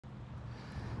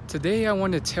Today I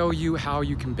want to tell you how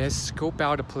you can best scope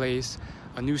out a place,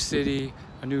 a new city,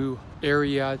 a new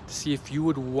area to see if you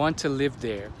would want to live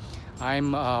there.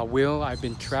 I'm Will. I've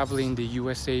been traveling the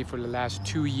USA for the last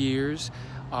 2 years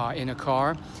in a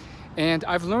car, and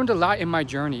I've learned a lot in my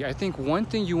journey. I think one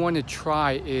thing you want to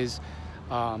try is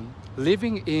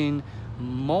living in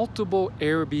multiple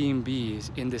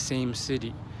Airbnbs in the same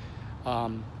city.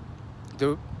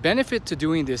 The benefit to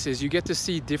doing this is you get to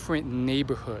see different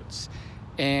neighborhoods.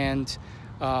 And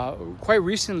quite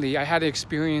recently I had an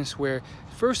experience where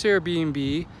first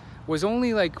Airbnb was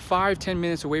only like 5-10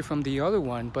 minutes away from the other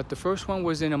one, but the first one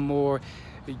was in a more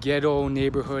ghetto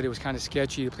neighborhood. It was kind of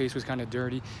sketchy, the place was kind of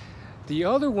dirty. The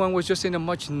other one was just in a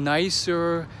much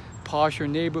nicer, posher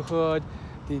neighborhood.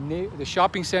 The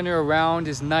shopping center around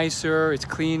is nicer, it's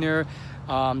cleaner.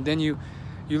 Then you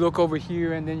look over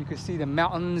here and then you can see the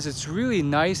mountains. It's really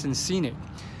nice and scenic.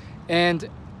 And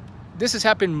this has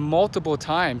happened multiple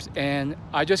times, and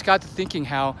I just got to thinking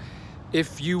how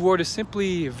if you were to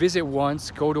simply visit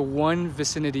once, go to one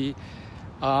vicinity,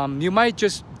 you might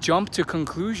just jump to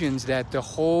conclusions that the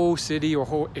whole city or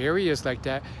whole area is like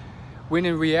that, when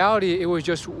in reality it was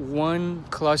just one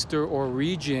cluster or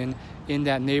region in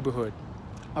that neighborhood.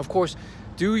 Of course,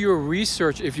 do your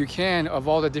research if you can of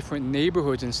all the different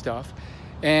neighborhoods and stuff,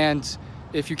 and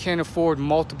if you can't afford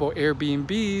multiple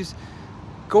Airbnbs,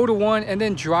 go to one and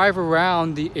then drive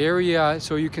around the area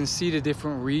so you can see the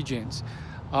different regions.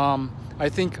 I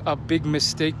think a big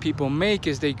mistake people make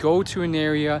is they go to an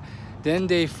area, then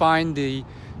they find the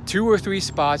 2 or 3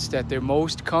 spots that they're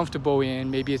most comfortable in.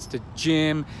 Maybe it's the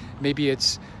gym, maybe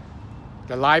it's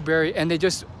the library, and they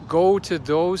just go to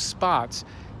those spots.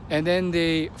 And then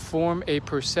they form a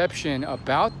perception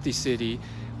about the city,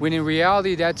 when in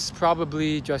reality that's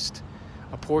probably just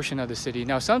a portion of the city.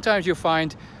 Now sometimes you'll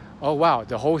find, oh wow,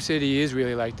 the whole city is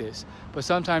really like this. But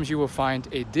sometimes you will find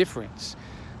a difference.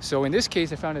 So in this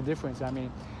case, I found a difference. I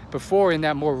mean, before in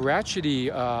that more ratchety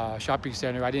shopping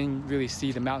center, I didn't really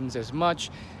see the mountains as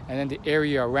much. And then the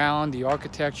area around, the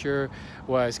architecture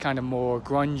was kind of more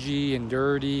grungy and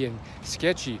dirty and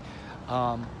sketchy.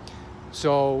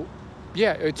 So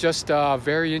yeah, it's just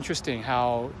very interesting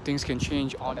how things can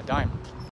change on a dime.